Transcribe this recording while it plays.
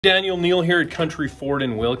Daniel, Neil here at Country Ford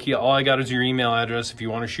in Wilkie. All I got is your email address. If you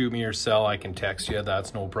want to shoot me your cell, I can text you.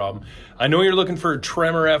 That's no problem. I know you're looking for a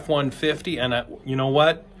Tremor F-150, and you know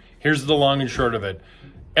what? Here's the long and short of it.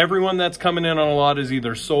 Everyone that's coming in on a lot is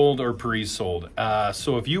either sold or pre-sold.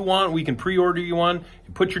 So if you want, we can pre-order you one,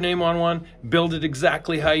 put your name on one, build it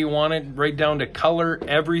exactly how you want it, right down to color,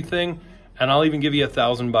 everything, and I'll even give you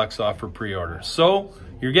 $1,000 off for pre-order. So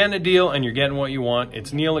you're getting a deal and you're getting what you want.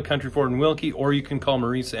 It's Neil at Country Ford in Wilkie, or you can call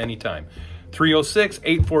Marisa anytime.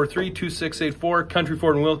 306-843-2684, Country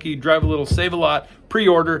Ford in Wilkie. Drive a little, save a lot,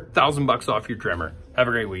 pre-order, $1,000 off your Tremor. Have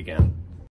a great weekend.